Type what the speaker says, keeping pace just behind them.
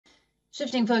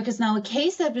Shifting focus now, a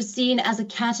case that was seen as a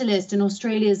catalyst in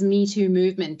Australia's Me Too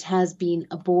movement has been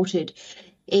aborted.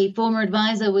 A former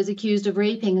advisor was accused of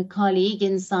raping a colleague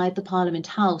inside the Parliament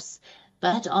House.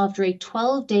 But after a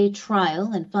 12-day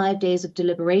trial and 5 days of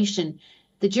deliberation,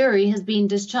 the jury has been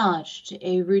discharged.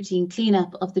 A routine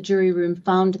cleanup of the jury room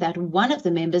found that one of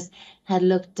the members had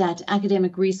looked at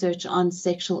academic research on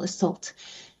sexual assault.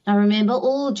 Now remember,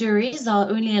 all juries are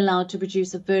only allowed to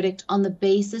produce a verdict on the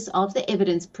basis of the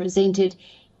evidence presented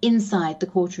inside the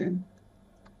courtroom.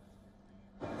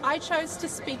 I chose to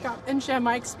speak up and share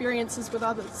my experiences with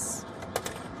others.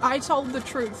 I told the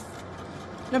truth,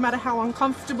 no matter how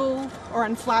uncomfortable or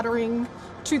unflattering,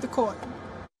 to the court.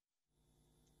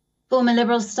 Former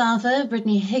Liberal staffer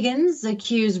Brittany Higgins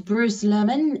accused Bruce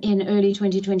Lehrmann in early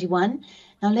 2021.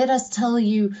 Now let us tell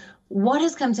you what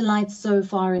has come to light so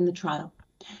far in the trial.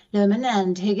 Lehrmann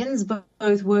and Higgins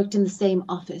both worked in the same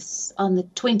office. On the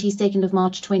 22nd of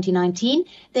March 2019,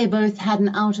 they both had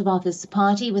an out-of-office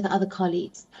party with other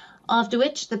colleagues, after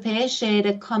which the pair shared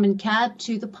a common cab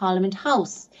to the Parliament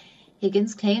House.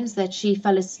 Higgins claims that she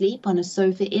fell asleep on a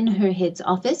sofa in her head's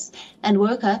office and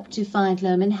woke up to find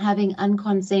Lehrmann having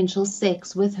unconsensual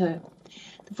sex with her.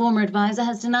 The former advisor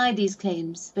has denied these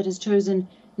claims, but has chosen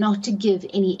not to give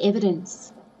any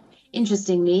evidence.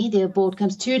 Interestingly, the abort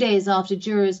comes 2 days after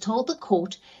jurors told the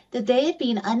court that they had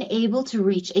been unable to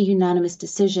reach a unanimous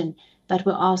decision, but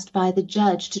were asked by the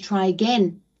judge to try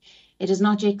again. It is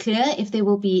not yet clear if there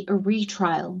will be a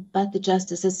retrial, but the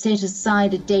justice has set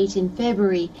aside a date in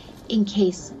February in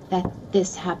case that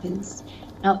this happens.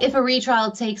 Now, if a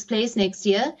retrial takes place next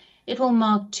year, it will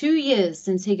mark 2 years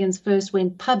since Higgins first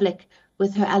went public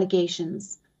with her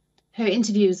allegations. Her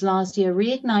interviews last year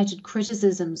reignited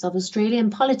criticisms of Australian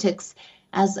politics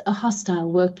as a hostile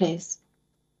workplace.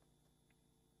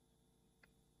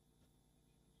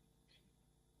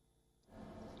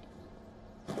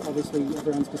 Obviously,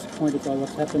 everyone's disappointed by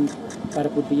what's happened, but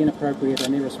it would be inappropriate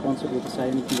and irresponsible to say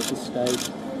anything at this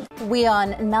stage.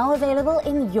 WION, now available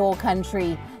in your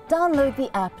country. Download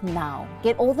the app now.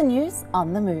 Get all the news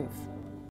on the move.